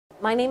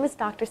My name is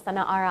Dr.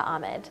 Sana-Ara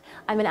Ahmed.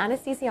 I'm an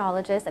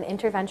anesthesiologist and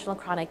interventional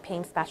chronic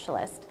pain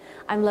specialist.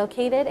 I'm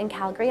located in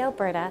Calgary,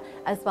 Alberta,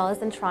 as well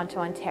as in Toronto,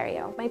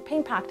 Ontario. My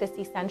pain practice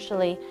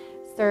essentially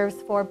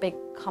serves four big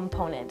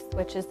components,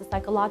 which is the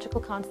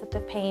psychological concept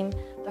of pain,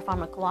 the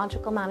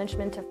pharmacological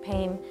management of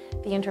pain,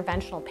 the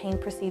interventional pain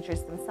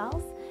procedures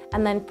themselves,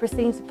 and then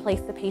proceeding to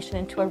place the patient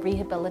into a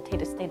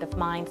rehabilitative state of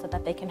mind so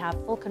that they can have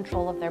full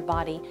control of their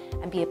body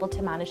and be able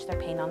to manage their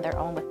pain on their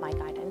own with my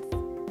guidance.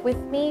 With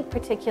me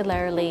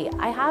particularly,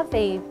 I have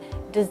a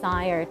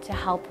desire to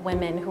help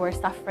women who are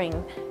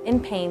suffering in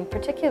pain,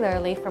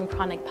 particularly from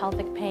chronic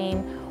pelvic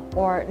pain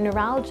or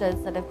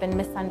neuralgias that have been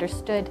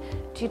misunderstood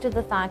due to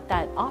the fact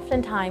that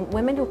oftentimes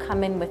women who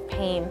come in with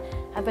pain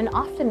have been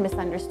often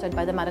misunderstood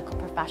by the medical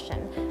profession.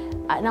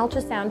 An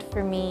ultrasound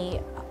for me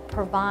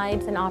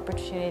provides an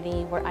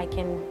opportunity where I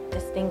can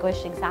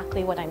distinguish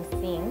exactly what I'm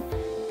seeing,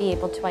 be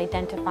able to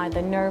identify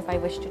the nerve I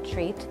wish to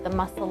treat, the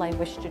muscle I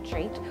wish to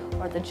treat,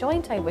 or the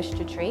joint I wish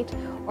to treat,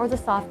 or the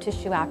soft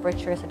tissue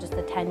aperture such as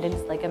the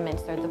tendons,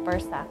 ligaments, or the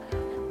bursa.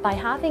 By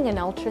having an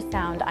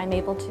ultrasound, I'm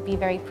able to be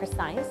very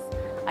precise.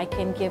 I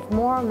can give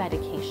more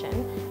medication,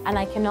 and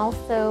I can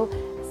also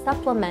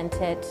supplement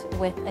it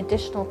with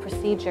additional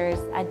procedures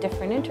at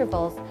different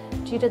intervals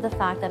due to the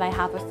fact that I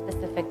have a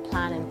specific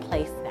plan in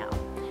place now.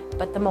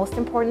 But the most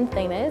important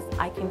thing is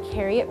I can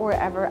carry it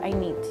wherever I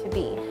need to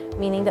be,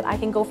 meaning that I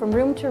can go from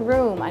room to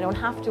room. I don't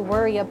have to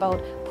worry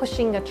about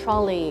pushing a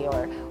trolley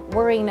or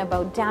worrying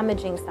about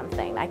damaging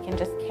something. I can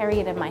just carry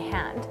it in my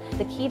hand.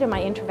 The key to my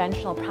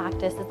interventional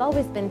practice has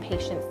always been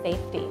patient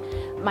safety.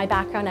 My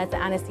background as an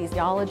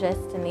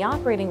anesthesiologist in the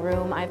operating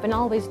room, I've been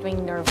always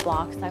doing nerve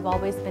blocks. I've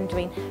always been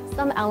doing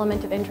some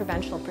element of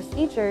interventional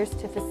procedures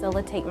to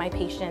facilitate my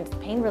patients'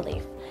 pain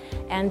relief.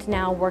 And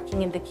now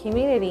working in the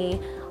community,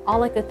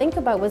 all I could think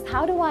about was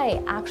how do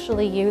I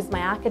actually use my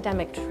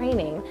academic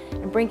training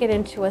and bring it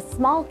into a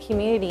small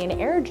community in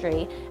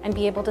Airdrie and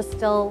be able to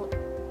still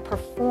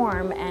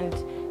perform and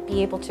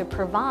be able to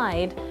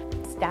provide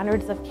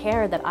standards of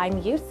care that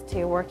I'm used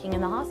to working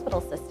in the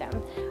hospital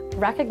system.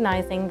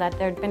 Recognizing that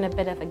there'd been a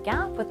bit of a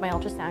gap with my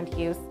ultrasound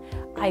use,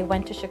 I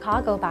went to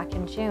Chicago back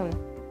in June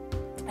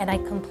and I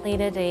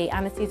completed a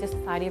Anesthesia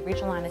Society of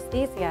Regional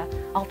Anesthesia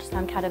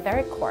ultrasound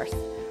cadaveric course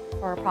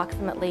for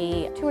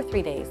approximately 2 or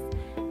 3 days.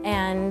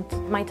 And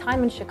my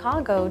time in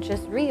Chicago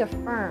just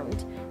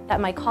reaffirmed that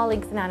my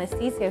colleagues in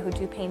anesthesia who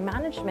do pain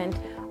management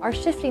are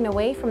shifting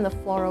away from the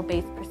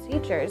fluoro-based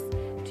procedures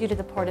due to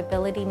the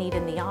portability need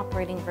in the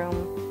operating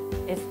room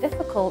is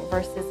difficult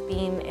versus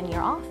being in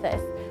your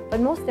office. But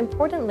most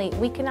importantly,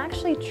 we can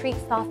actually treat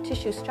soft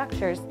tissue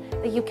structures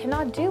that you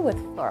cannot do with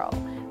fluoro.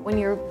 When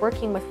you're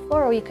working with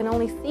fluoro, you can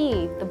only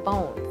see the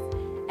bones.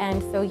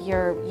 And so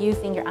you're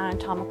using your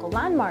anatomical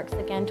landmarks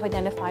again to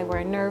identify where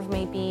a nerve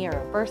may be or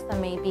a bursa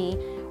may be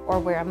or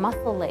where a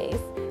muscle lays,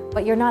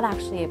 but you're not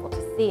actually able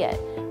to see it.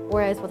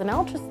 Whereas with an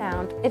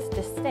ultrasound, it's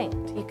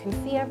distinct. You can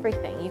see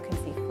everything. You can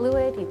see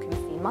fluid, you can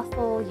see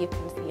muscle, you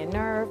can see a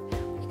nerve,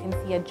 you can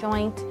see a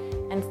joint.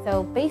 And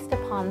so based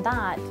upon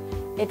that,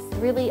 it's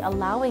really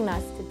allowing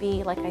us to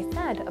be, like I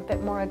said, a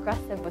bit more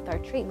aggressive with our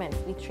treatments.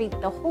 We treat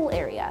the whole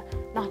area,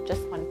 not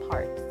just one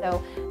part.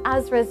 So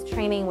Azra's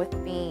training with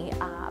me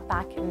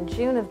back in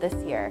June of this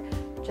year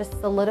just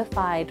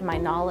solidified my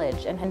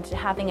knowledge, and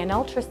having an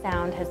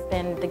ultrasound has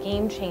been the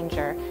game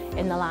changer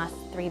in the last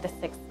 3 to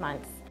 6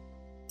 months.